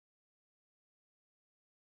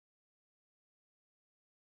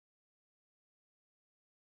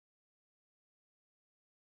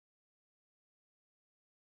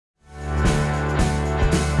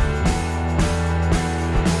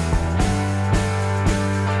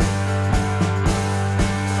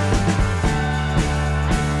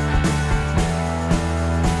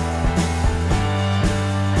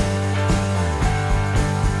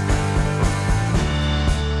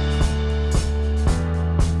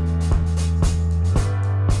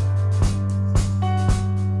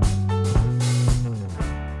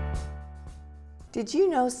Did you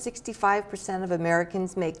know 65% of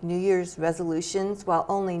Americans make New Year's resolutions while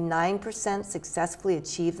only 9% successfully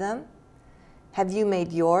achieve them? Have you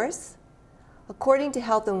made yours? According to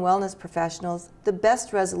health and wellness professionals, the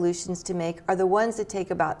best resolutions to make are the ones that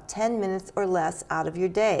take about 10 minutes or less out of your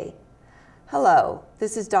day. Hello,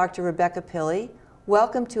 this is Dr. Rebecca Pille.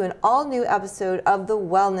 Welcome to an all-new episode of the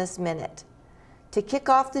Wellness Minute. To kick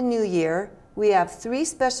off the new year, we have 3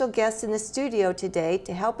 special guests in the studio today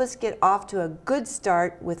to help us get off to a good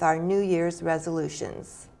start with our New Year's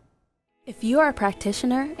resolutions. If you are a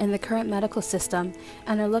practitioner in the current medical system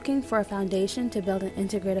and are looking for a foundation to build an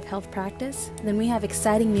integrative health practice, then we have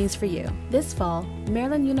exciting news for you. This fall,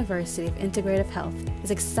 Maryland University of Integrative Health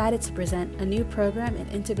is excited to present a new program in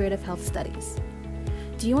integrative health studies.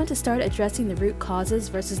 Do you want to start addressing the root causes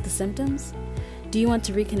versus the symptoms? Do you want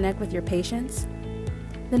to reconnect with your patients?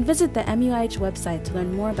 Then visit the MUIH website to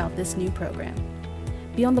learn more about this new program.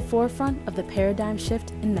 Be on the forefront of the paradigm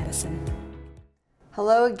shift in medicine.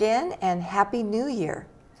 Hello again and Happy New Year.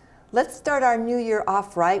 Let's start our new year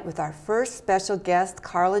off right with our first special guest,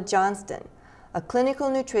 Carla Johnston, a clinical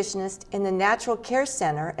nutritionist in the Natural Care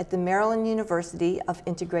Center at the Maryland University of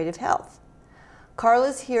Integrative Health.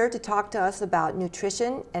 Carla's here to talk to us about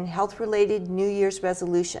nutrition and health-related New Year's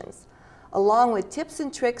resolutions, along with tips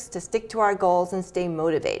and tricks to stick to our goals and stay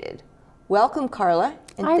motivated. Welcome, Carla,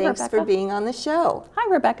 and Hi, thanks Rebecca. for being on the show. Hi,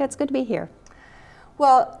 Rebecca. It's good to be here.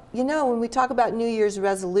 Well, you know, when we talk about New Year's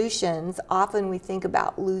resolutions, often we think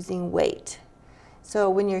about losing weight. So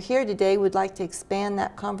when you're here today, we'd like to expand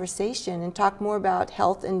that conversation and talk more about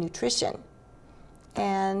health and nutrition.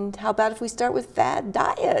 And how about if we start with fad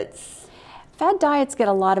diets? Fad diets get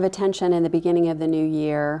a lot of attention in the beginning of the new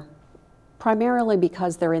year, primarily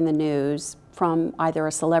because they're in the news from either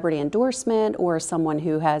a celebrity endorsement or someone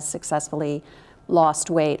who has successfully lost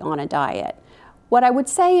weight on a diet. What I would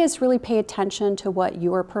say is really pay attention to what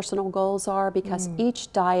your personal goals are, because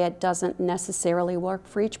each diet doesn't necessarily work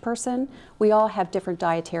for each person. We all have different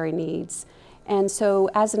dietary needs. And so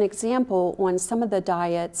as an example, on some of the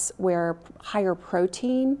diets where higher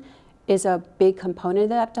protein is a big component of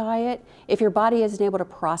that diet, if your body isn't able to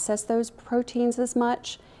process those proteins as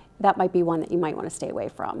much, that might be one that you might want to stay away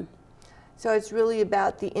from. So it's really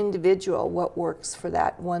about the individual, what works for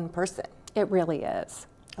that one person. It really is.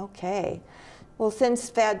 Okay. Well, since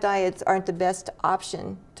fad diets aren't the best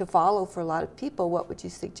option to follow for a lot of people, what would you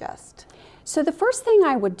suggest? So the first thing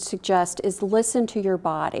I would suggest is listen to your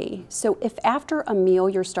body. So if after a meal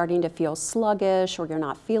you're starting to feel sluggish, or you're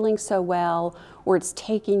not feeling so well, or it's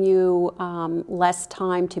taking you less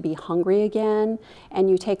time to be hungry again, and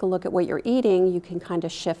you take a look at what you're eating, you can kind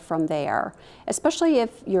of shift from there. Especially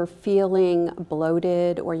if you're feeling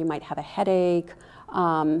bloated or you might have a headache.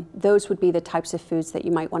 Those would be the types of foods that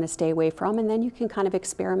you might want to stay away from, and then you can kind of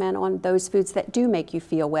experiment on those foods that do make you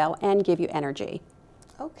feel well and give you energy.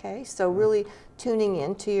 Okay, so really tuning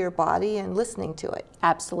into your body and listening to it.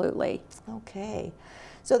 Absolutely. Okay.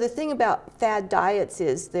 So the thing about fad diets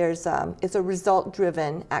is it's a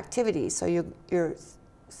result-driven activity. So you're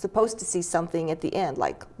supposed to see something at the end,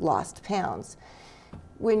 like lost pounds.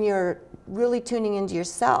 When you're really tuning into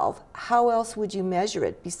yourself, how else would you measure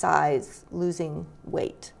it besides losing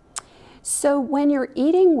weight? So when you're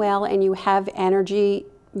eating well and you have energy,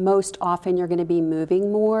 most often you're going to be moving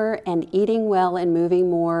more, and eating well and moving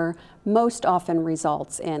more most often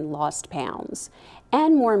results in lost pounds.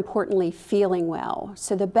 And more importantly, feeling well.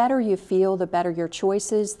 So the better you feel, the better your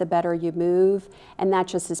choices, the better you move, and that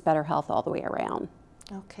just is better health all the way around.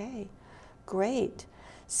 Okay, great.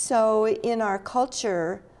 So in our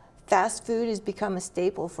culture, fast food has become a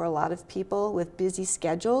staple for a lot of people with busy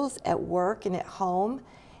schedules at work and at home,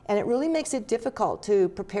 and it really makes it difficult to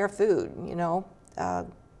prepare food, you know.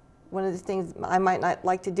 One of the things I might not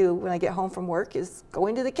like to do when I get home from work is go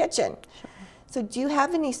into the kitchen. Sure. So do you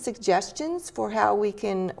have any suggestions for how we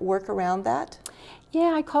can work around that?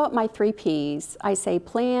 Yeah, I call it my 3 Ps. I say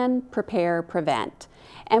plan, prepare, prevent.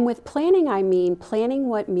 And with planning, I mean planning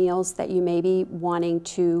what meals that you may be wanting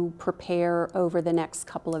to prepare over the next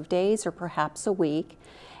couple of days or perhaps a week,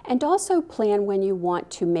 and also plan when you want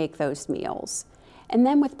to make those meals. And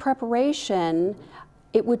then with preparation,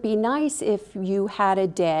 it would be nice if you had a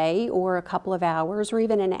day or a couple of hours or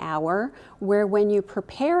even an hour where when you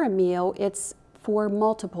prepare a meal, it's for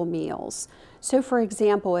multiple meals. So for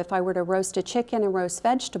example, if I were to roast a chicken and roast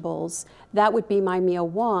vegetables, that would be my meal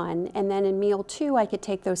 1. And then in meal 2, I could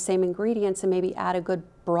take those same ingredients and maybe add a good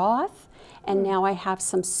broth. And now I have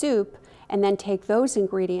some soup. and then take those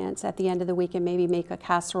ingredients at the end of the week and maybe make a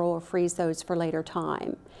casserole or freeze those for later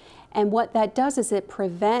time. And what that does is it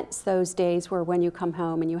prevents those days where when you come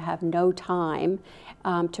home and you have no time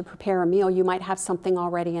to prepare a meal, you might have something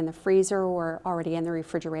already in the freezer or already in the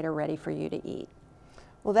refrigerator ready for you to eat.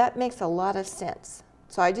 Well, that makes a lot of sense.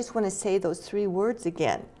 So I just want to say those 3 words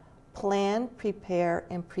again: plan, prepare,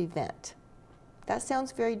 and prevent. That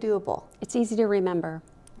sounds very doable. It's easy to remember.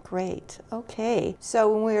 Great. Okay.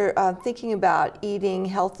 So when we're thinking about eating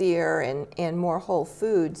healthier and more whole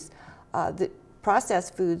foods, the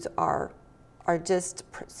processed foods are just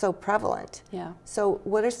so prevalent. Yeah. So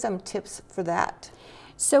what are some tips for that?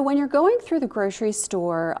 So when you're going through the grocery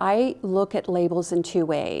store, I look at labels in 2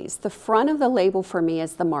 ways. The front of the label for me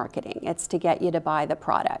is the marketing. It's to get you to buy the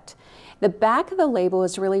product. The back of the label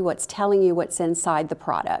is really what's telling you what's inside the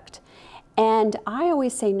product. And I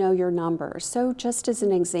always say know your numbers. So just as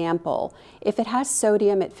an example, if it has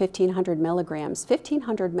sodium at 1,500 milligrams,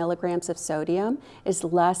 1,500 milligrams of sodium is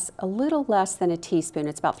a little less than a teaspoon.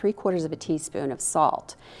 It's about 3/4 of a teaspoon of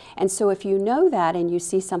salt. And so if you know that and you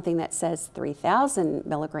see something that says 3,000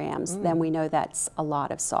 milligrams, then we know that's a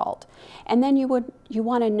lot of salt. And then you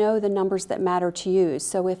want to know the numbers that matter to you.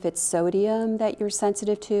 So if it's sodium that you're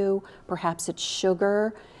sensitive to, perhaps it's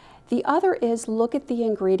sugar. The other is look at the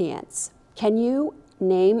ingredients. Can you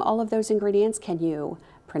name all of those ingredients? Can you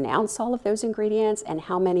pronounce all of those ingredients? And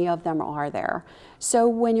how many of them are there? So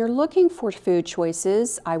when you're looking for food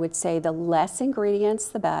choices, I would say the less ingredients,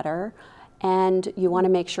 the better. And you want to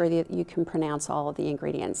make sure that you can pronounce all of the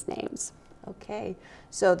ingredients' names. Okay.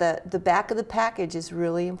 So the back of the package is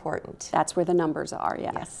really important. That's where the numbers are,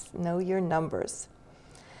 yes. Yes. Know your numbers.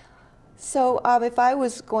 So if I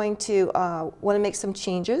was going to want to make some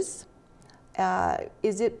changes,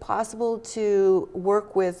 is it possible to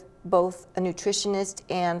work with both a nutritionist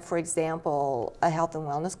and, for example, a health and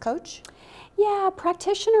wellness coach? Yeah,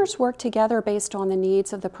 practitioners work together based on the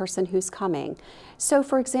needs of the person who's coming. So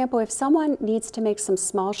for example, if someone needs to make some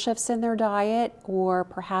small shifts in their diet, or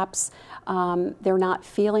perhaps they're not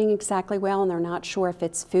feeling exactly well and they're not sure if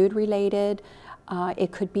it's food related,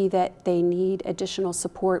 it could be that they need additional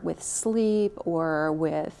support with sleep or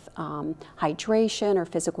with hydration or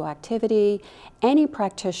physical activity. Any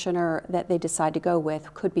practitioner that they decide to go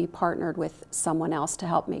with could be partnered with someone else to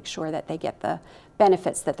help make sure that they get the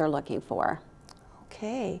benefits that they're looking for.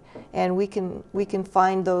 Okay, and we can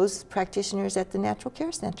find those practitioners at the Natural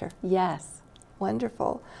Care Center. Yes.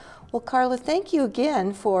 Wonderful. Well, Carla, thank you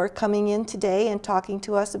again for coming in today and talking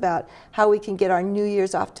to us about how we can get our New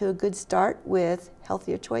Year's off to a good start with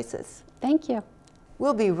healthier choices. Thank you.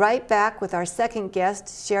 We'll be right back with our second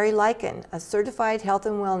guest, Sherry Lycan, a certified health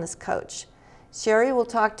and wellness coach. Sherry will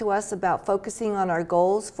talk to us about focusing on our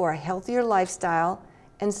goals for a healthier lifestyle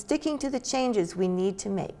and sticking to the changes we need to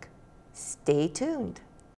make. Stay tuned.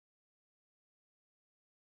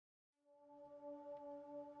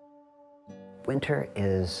 Winter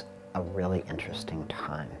is a really interesting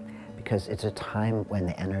time because it's a time when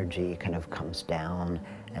the energy kind of comes down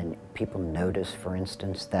and people notice, for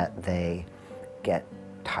instance, that they get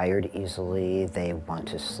tired easily, they want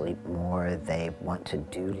to sleep more, they want to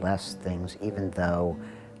do less things, even though,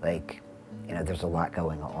 like, you know, there's a lot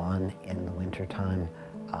going on in the winter time.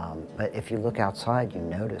 But if you look outside, you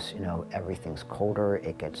notice, you know, everything's colder,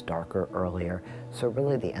 it gets darker earlier. So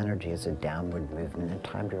really the energy is a downward movement and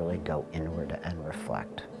time to really go inward and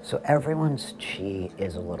reflect. So everyone's chi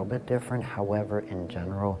is a little bit different. However, in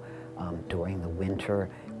general, during the winter,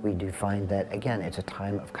 we do find that, again, it's a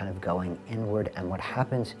time of kind of going inward, and what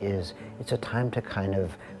happens is it's a time to kind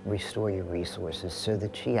of restore your resources. So the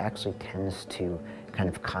chi actually tends to kind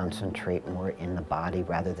of concentrate more in the body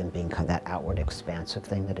rather than being kind of that outward expansive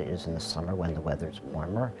thing that it is in the summer when the weather's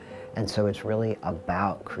warmer. And so it's really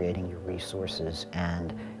about creating your resources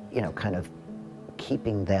and, you know, kind of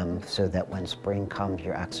keeping them so that when spring comes,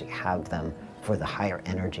 you actually have them for the higher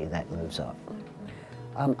energy that moves up.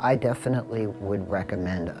 I definitely would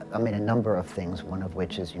recommend, I mean, a number of things, one of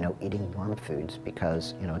which is, you know, eating warm foods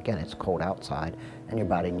because, you know, again, it's cold outside and your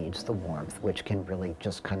body needs the warmth, which can really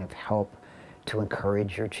just kind of help to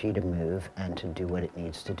encourage your chi to move and to do what it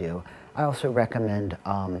needs to do. I also recommend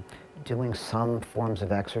doing some forms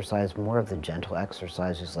of exercise, more of the gentle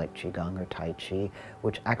exercises like Qigong or Tai Chi,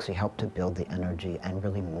 which actually help to build the energy and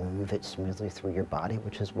really move it smoothly through your body,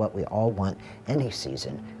 which is what we all want any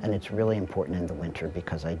season. And it's really important in the winter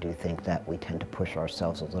because I do think that we tend to push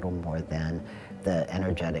ourselves a little more than the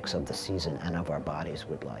energetics of the season and of our bodies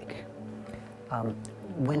would like.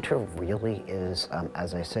 Winter really is,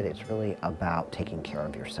 as I said, it's really about taking care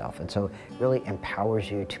of yourself. And so it really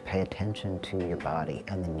empowers you to pay attention to your body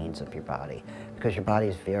and the needs of your body because your body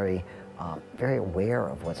is very very aware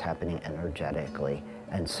of what's happening energetically,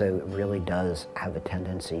 and so it really does have a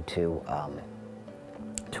tendency to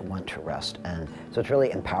want to rest. And so it's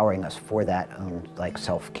really empowering us for that own like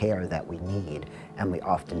self-care that we need and we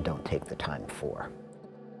often don't take the time for.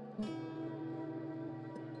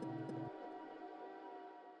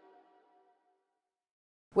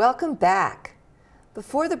 Welcome back.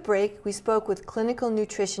 Before the break, we spoke with clinical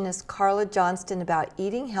nutritionist Carla Johnston about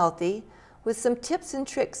eating healthy with some tips and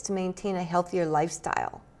tricks to maintain a healthier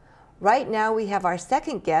lifestyle. Right now we have our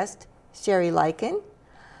second guest, Sherry Lycan,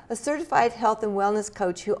 a certified health and wellness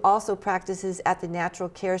coach who also practices at the Natural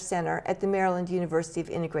Care Center at the Maryland University of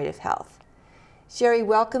Integrative Health. Sherry,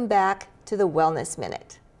 welcome back to the Wellness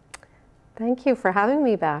Minute. Thank you for having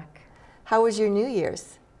me back. How was your New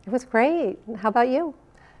Year's? It was great. How about you?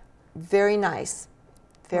 Very nice.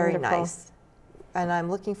 Very Wonderful. nice. And I'm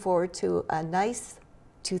looking forward to a nice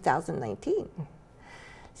 2019.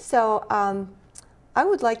 So I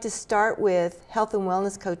would like to start with health and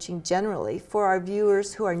wellness coaching generally. For our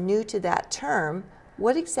viewers who are new to that term,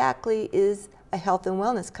 what exactly is a health and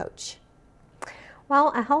wellness coach?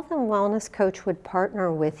 Well, a health and wellness coach would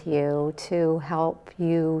partner with you to help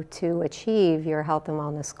you to achieve your health and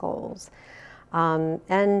wellness goals.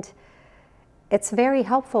 And it's very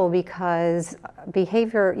helpful because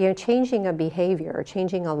behavior, changing a behavior,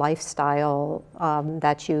 changing a lifestyle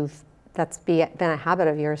that's been a habit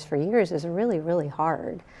of yours for years is really, really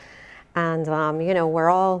hard. And we're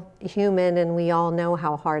all human and we all know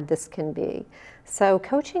how hard this can be. So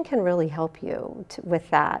coaching can really help you with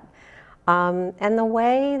that. And the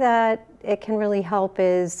way that it can really help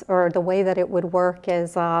is, or the way that it would work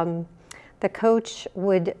is the coach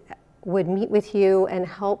would meet with you and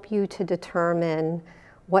help you to determine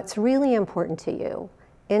what's really important to you.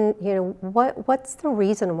 And what's the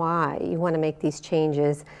reason why you want to make these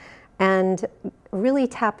changes, and really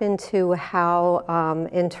tap into how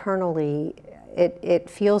internally it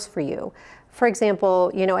feels for you. For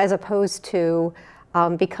example, as opposed to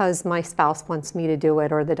because my spouse wants me to do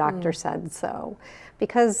it or the doctor said so.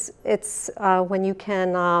 Because it's when you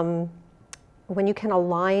can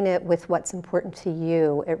align it with what's important to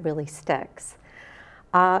you, it really sticks.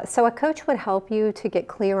 So a coach would help you to get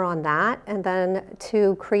clear on that, and then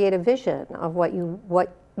to create a vision of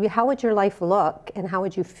how would your life look and how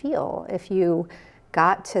would you feel if you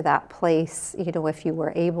got to that place, if you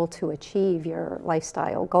were able to achieve your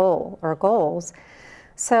lifestyle goal or goals.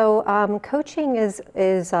 So coaching is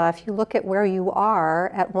if you look at where you are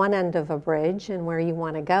at one end of a bridge and where you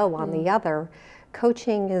want to go on the other,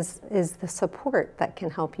 coaching is the support that can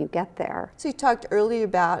help you get there. So you talked earlier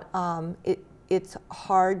about it's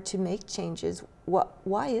hard to make changes.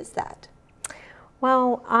 Why is that?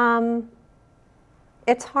 Well,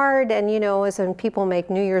 it's hard, and as when people make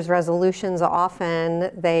New Year's resolutions, often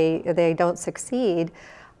they don't succeed.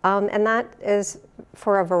 And that is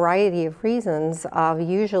for a variety of reasons.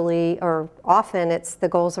 Usually, or often, it's the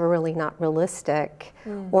goals are really not realistic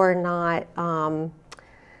or not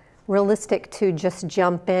realistic to just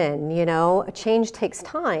jump in. A change takes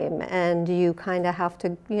time, and you kind of have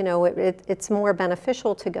to, it's more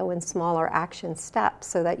beneficial to go in smaller action steps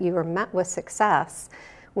so that you are met with success,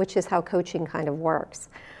 which is how coaching kind of works.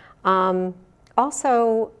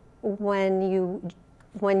 Also, when you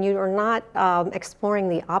are not exploring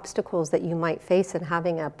the obstacles that you might face and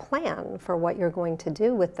having a plan for what you're going to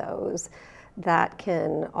do with those, that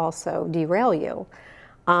can also derail you.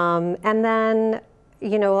 And then,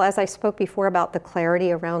 as I spoke before about the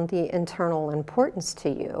clarity around the internal importance to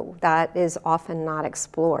you, that is often not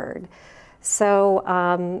explored. So,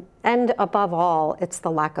 and above all, it's the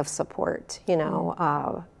lack of support,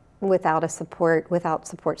 without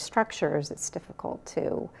support structures, it's difficult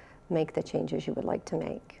to make the changes you would like to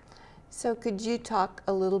make. So could you talk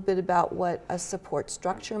a little bit about what a support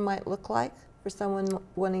structure might look like for someone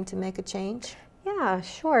wanting to make a change? Yeah,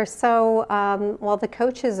 sure. So, well, the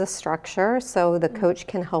coach is a structure, so the coach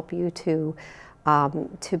can help you to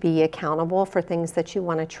be accountable for things that you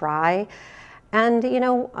want to try. And,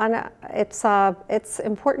 it's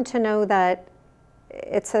important to know that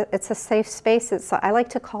it's a safe space. I like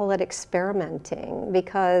to call it experimenting,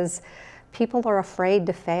 because people are afraid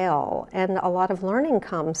to fail, and a lot of learning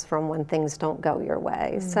comes from when things don't go your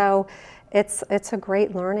way. So it's a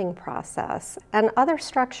great learning process. And other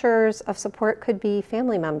structures of support could be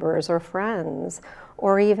family members or friends,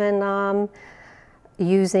 or even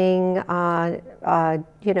using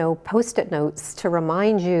Post-it notes to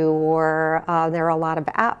remind you, or there are a lot of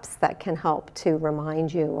apps that can help to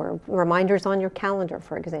remind you, or reminders on your calendar,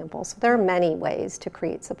 for example. So there are many ways to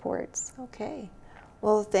create supports. Okay.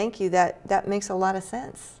 Well, thank you. That makes a lot of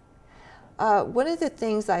sense. one of the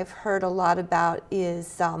things I've heard a lot about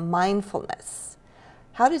is mindfulness.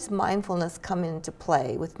 How does mindfulness come into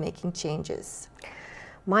play with making changes?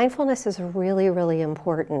 Mindfulness is really, really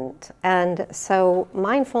important. And so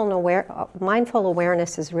mindful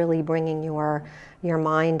awareness is really bringing your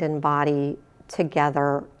mind and body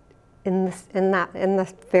together in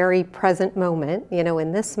the very present moment,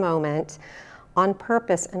 in this moment, on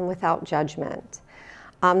purpose and without judgment.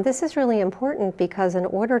 This is really important because in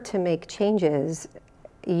order to make changes,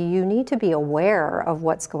 you need to be aware of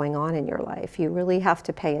what's going on in your life. You really have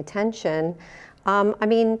to pay attention. I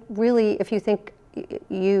mean, really, if you think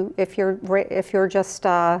if you're just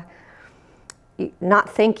not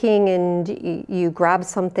thinking and you grab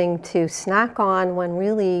something to snack on, when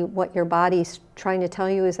really what your body's trying to tell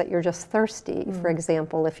you is that you're just thirsty. For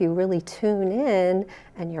example, if you really tune in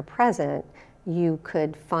and you're present, you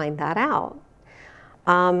could find that out.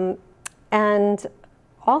 And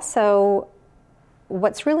also,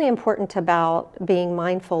 what's really important about being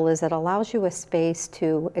mindful is it allows you a space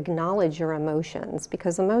to acknowledge your emotions,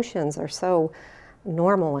 because emotions are so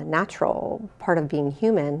normal and natural, part of being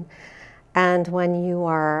human. And when you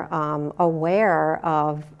are aware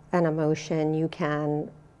of an emotion, you can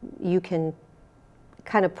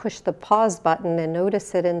kind of push the pause button and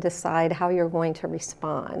notice it and decide how you're going to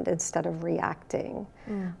respond instead of reacting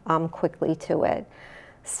quickly to it.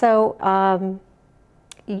 So,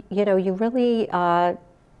 you really,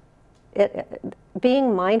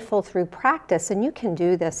 being mindful through practice, and you can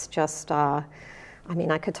do this just, I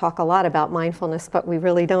mean, I could talk a lot about mindfulness, but we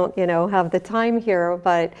really don't, have the time here.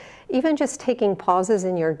 But even just taking pauses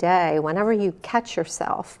in your day, whenever you catch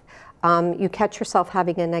yourself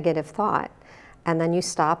having a negative thought, and then you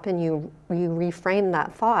stop and you reframe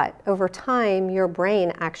that thought. Over time, your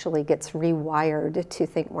brain actually gets rewired to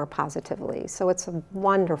think more positively. So it's a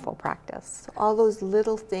wonderful practice. So all those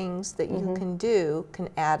little things that you can do can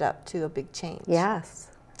add up to a big change. Yes,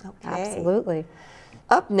 absolutely.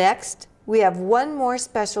 Up next, we have one more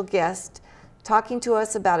special guest talking to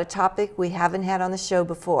us about a topic we haven't had on the show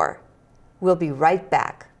before. We'll be right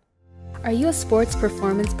back. Are you a sports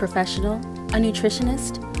performance professional, a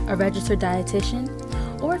nutritionist, a registered dietitian,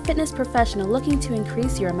 or a fitness professional looking to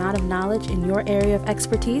increase your amount of knowledge in your area of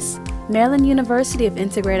expertise? Maryland University of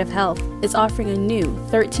Integrative Health is offering a new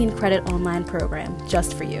 13-credit online program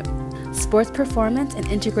just for you. Sports performance and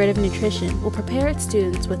integrative nutrition will prepare its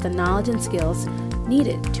students with the knowledge and skills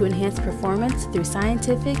needed to enhance performance through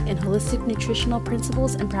scientific and holistic nutritional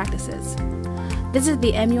principles and practices. Visit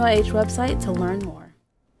the MUIH website to learn more.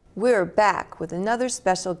 We're back with another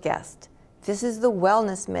special guest. This is the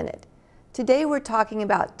Wellness Minute. Today we're talking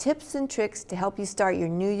about tips and tricks to help you start your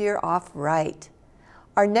new year off right.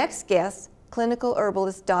 Our next guest, clinical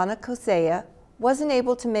herbalist Donna Kosea, wasn't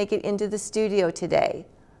able to make it into the studio today.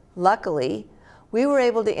 Luckily, we were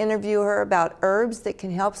able to interview her about herbs that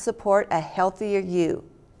can help support a healthier you.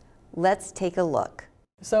 Let's take a look.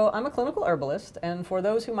 So I'm a clinical herbalist, and for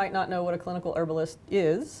those who might not know what a clinical herbalist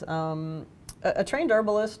is, a trained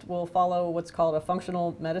herbalist will follow what's called a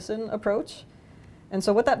functional medicine approach. And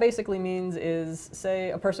so what that basically means is,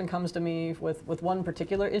 say a person comes to me with one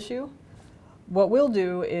particular issue, what we'll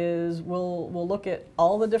do is we'll look at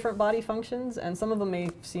all the different body functions, and some of them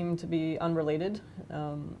may seem to be unrelated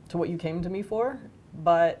to what you came to me for,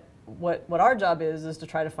 but what our job is to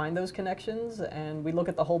try to find those connections, and we look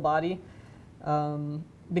at the whole body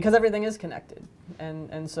because everything is connected.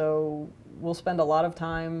 And so we'll spend a lot of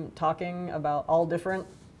time talking about all different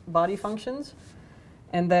body functions.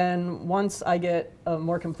 And then once I get a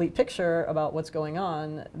more complete picture about what's going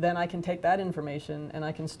on, then I can take that information and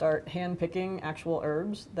I can start hand-picking actual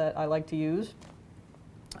herbs that I like to use.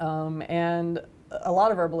 And a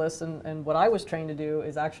lot of herbalists, and what I was trained to do,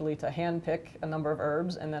 is actually to hand-pick a number of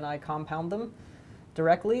herbs and then I compound them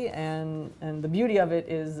directly. And the beauty of it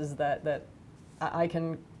is that I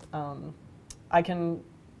can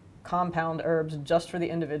compound herbs just for the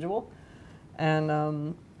individual.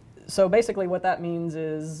 And so basically what that means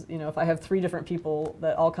is, if I have 3 different people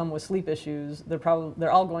that all come with sleep issues,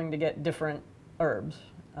 they're all going to get different herbs.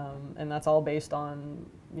 And that's all based on,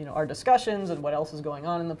 our discussions and what else is going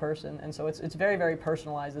on in the person. And so it's very, very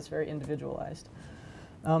personalized, it's very individualized.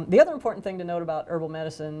 The other important thing to note about herbal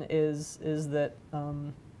medicine is that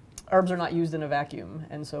herbs are not used in a vacuum.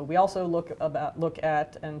 And so we also look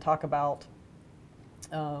at and talk about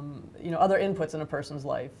other inputs in a person's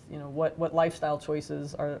life. What lifestyle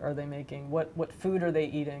choices are they making? What food are they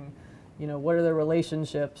eating? What are their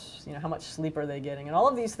relationships? How much sleep are they getting? And all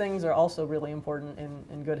of these things are also really important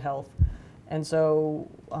in good health. And so,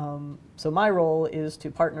 so my role is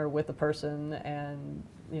to partner with the person and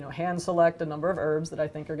hand select a number of herbs that I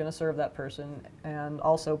think are going to serve that person, and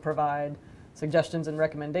also provide suggestions and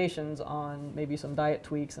recommendations on maybe some diet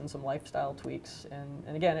tweaks and some lifestyle tweaks.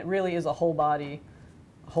 And again, it really is a whole body,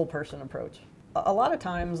 whole person approach. A lot of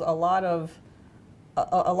times, a lot of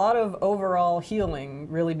overall healing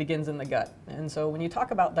really begins in the gut. And so when you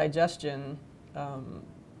talk about digestion,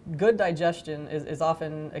 good digestion is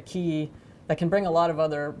often a key that can bring a lot of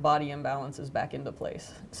other body imbalances back into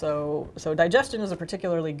place. So digestion is a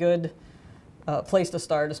particularly good place to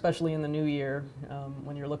start, especially in the new year,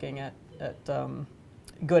 when you're looking at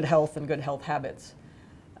good health and good health habits.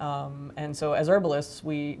 And so as herbalists,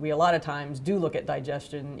 we a lot of times do look at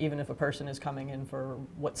digestion, even if a person is coming in for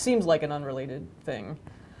what seems like an unrelated thing.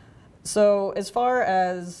 So as far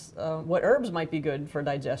as what herbs might be good for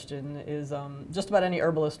digestion is just about any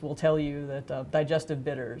herbalist will tell you that digestive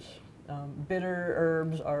bitters. Bitter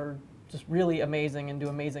herbs are just really amazing and do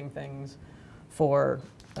amazing things for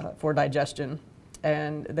digestion.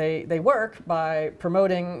 And they work by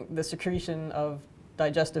promoting the secretion of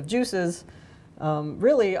digestive juices,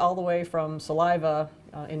 really all the way from saliva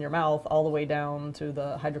in your mouth all the way down to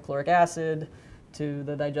the hydrochloric acid, to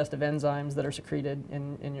the digestive enzymes that are secreted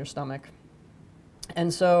in your stomach.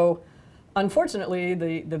 And so, unfortunately,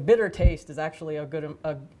 the bitter taste is actually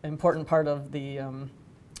a important part of the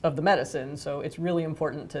medicine. So it's really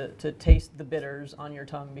important to taste the bitters on your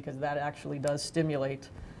tongue, because that actually does stimulate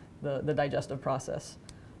the digestive process.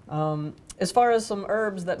 As far as some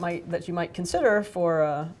herbs that you might consider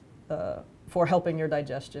for helping your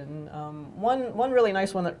digestion, one really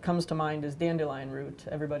nice one that comes to mind is dandelion root.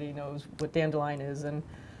 Everybody knows what dandelion is, and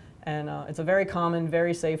it's a very common,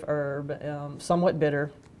 very safe herb, somewhat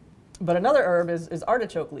bitter. But another herb is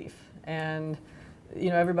artichoke leaf, and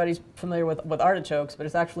everybody's familiar with artichokes, but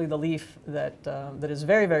it's actually the leaf that is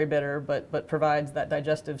very, very bitter, but provides that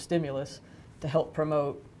digestive stimulus to help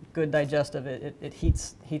promote good digestive. It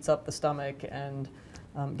heats up the stomach and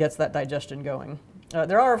gets that digestion going.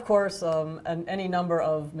 There are, of course, any number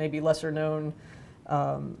of maybe lesser known,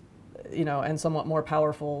 and somewhat more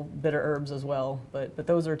powerful bitter herbs as well. But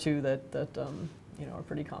those are two that are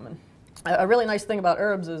pretty common. A really nice thing about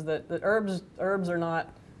herbs is that herbs are not,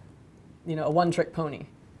 a one-trick pony.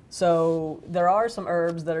 So there are some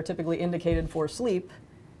herbs that are typically indicated for sleep,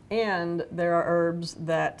 and there are herbs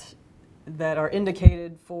that are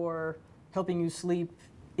indicated for helping you sleep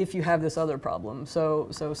if you have this other problem. So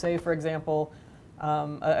say, for example,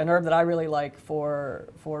 an herb that I really like for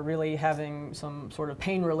really having some sort of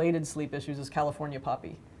pain-related sleep issues is California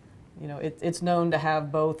poppy. It's known to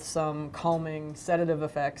have both some calming, sedative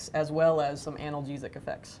effects as well as some analgesic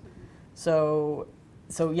effects. So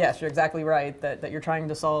yes, you're exactly right that you're trying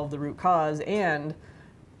to solve the root cause, and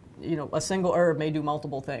a single herb may do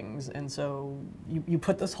multiple things. And so you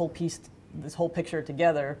put this whole picture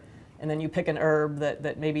together, and then you pick an herb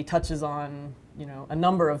that maybe touches on a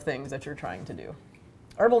number of things that you're trying to do.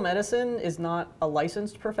 Herbal medicine is not a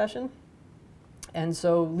licensed profession, and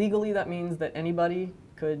so legally that means that anybody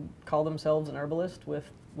could call themselves an herbalist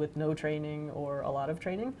with no training or a lot of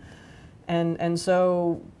training. And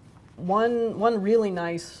so one really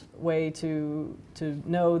nice way to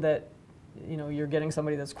know that you're getting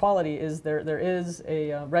somebody that's quality is there is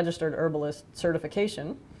a registered herbalist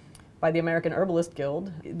certification by the American Herbalist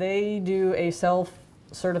Guild. They do a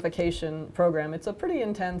self-certification program. It's a pretty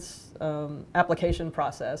intense application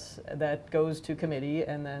process that goes to committee,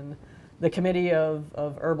 and then the committee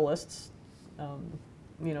of herbalists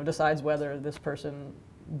decides whether this person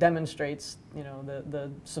demonstrates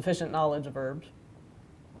the sufficient knowledge of herbs,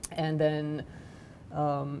 and then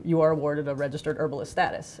you are awarded a registered herbalist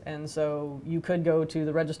status. And so you could go to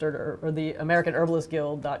the registered or the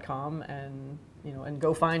AmericanHerbalistGuild.com and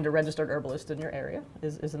go find a registered herbalist in your area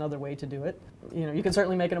is another way to do it. You can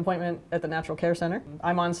certainly make an appointment at the Natural Care Center.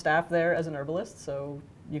 I'm on staff there as an herbalist, so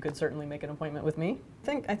you could certainly make an appointment with me.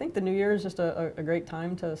 I think the new year is just a great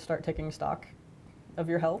time to start taking stock of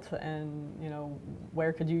your health, and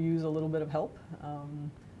where could you use a little bit of help.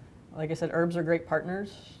 Like I said, herbs are great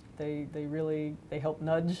partners. They really help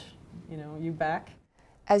nudge you back.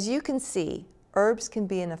 As you can see, herbs can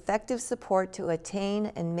be an effective support to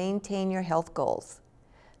attain and maintain your health goals.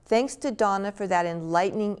 Thanks to Donna for that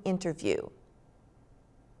enlightening interview.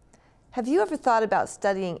 Have you ever thought about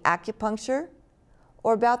studying acupuncture,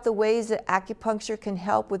 or about the ways that acupuncture can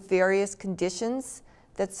help with various conditions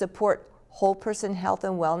that support whole person health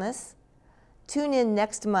and wellness? Tune in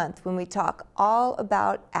next month when we talk all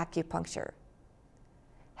about acupuncture.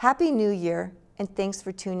 Happy New Year, and thanks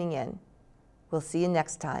for tuning in. We'll see you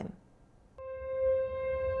next time.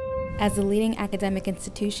 As the leading academic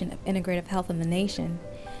institution of integrative health in the nation,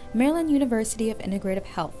 Maryland University of Integrative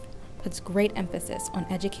Health puts great emphasis on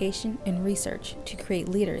education and research to create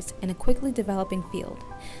leaders in a quickly developing field.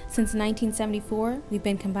 Since 1974, we've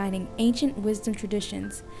been combining ancient wisdom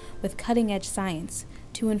traditions with cutting-edge science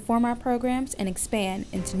to inform our programs and expand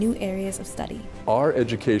into new areas of study. Our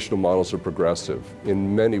educational models are progressive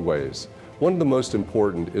in many ways. One of the most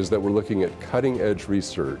important is that we're looking at cutting-edge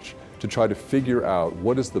research to try to figure out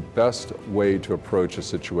what is the best way to approach a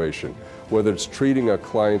situation, whether it's treating a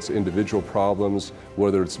client's individual problems,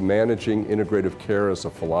 whether it's managing integrative care as a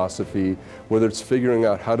philosophy, whether it's figuring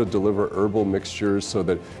out how to deliver herbal mixtures so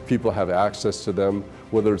that people have access to them,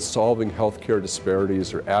 whether it's solving healthcare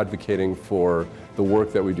disparities or advocating for the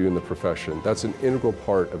work that we do in the profession. That's an integral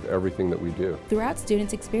part of everything that we do. Throughout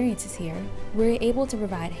students' experiences here, we're able to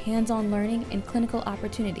provide hands-on learning and clinical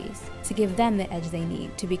opportunities to give them the edge they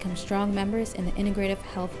need to become strong members in the integrative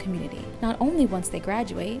health community, not only once they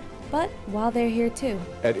graduate, but while they're here too.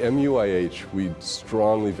 At MUIH, we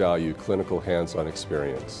strongly value clinical hands-on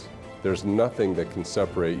experience. There's nothing that can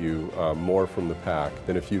separate you more from the pack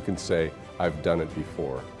than if you can say, I've done it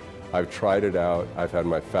before. I've tried it out, I've had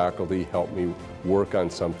my faculty help me work on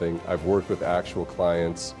something, I've worked with actual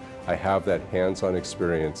clients, I have that hands-on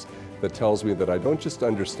experience that tells me that I don't just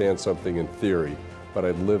understand something in theory, but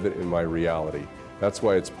I live it in my reality. That's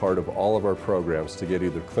why it's part of all of our programs to get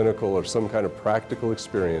either clinical or some kind of practical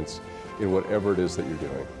experience in whatever it is that you're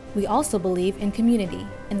doing. We also believe in community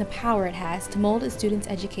and the power it has to mold a student's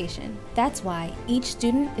education. That's why each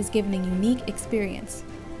student is given a unique experience,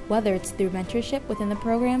 whether it's through mentorship within the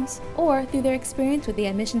programs or through their experience with the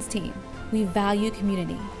admissions team. We value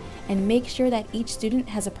community and make sure that each student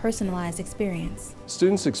has a personalized experience.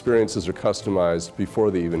 Students' experiences are customized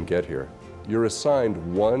before they even get here. You're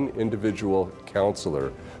assigned one individual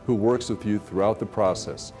counselor who works with you throughout the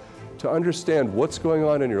process to understand what's going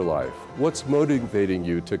on in your life, what's motivating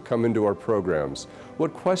you to come into our programs,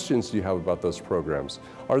 what questions do you have about those programs,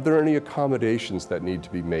 are there any accommodations that need to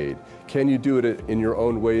be made, can you do it in your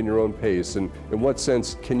own way, in your own pace, and in what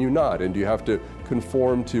sense can you not, and do you have to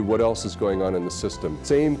conform to what else is going on in the system.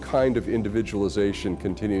 Same kind of individualization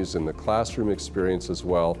continues in the classroom experience as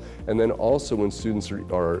well, and then also when students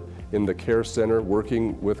are in the care center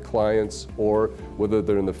working with clients, or whether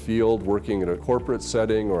they're in the field working in a corporate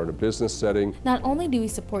setting or in a business setting. Not only do we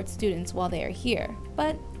support students while they are here,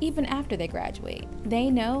 but even after they graduate, they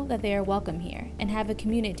know that they are welcome here and have a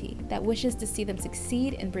community that wishes to see them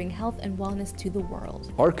succeed and bring health and wellness to the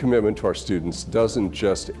world. Our commitment to our students doesn't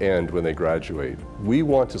just end when they graduate. We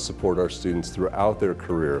want to support our students throughout their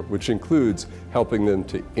career, which includes helping them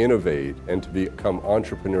to innovate and to become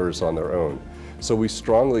entrepreneurs on their own. So we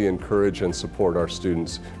strongly encourage and support our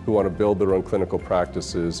students who want to build their own clinical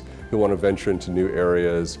practices, who want to venture into new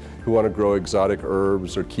areas, who want to grow exotic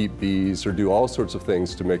herbs or keep bees or do all sorts of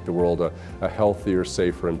things to make the world a healthier,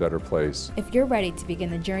 safer, and better place. If you're ready to begin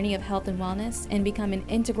the journey of health and wellness and become an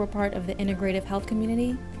integral part of the integrative health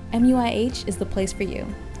community, MUIH is the place for you.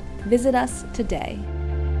 Visit us today.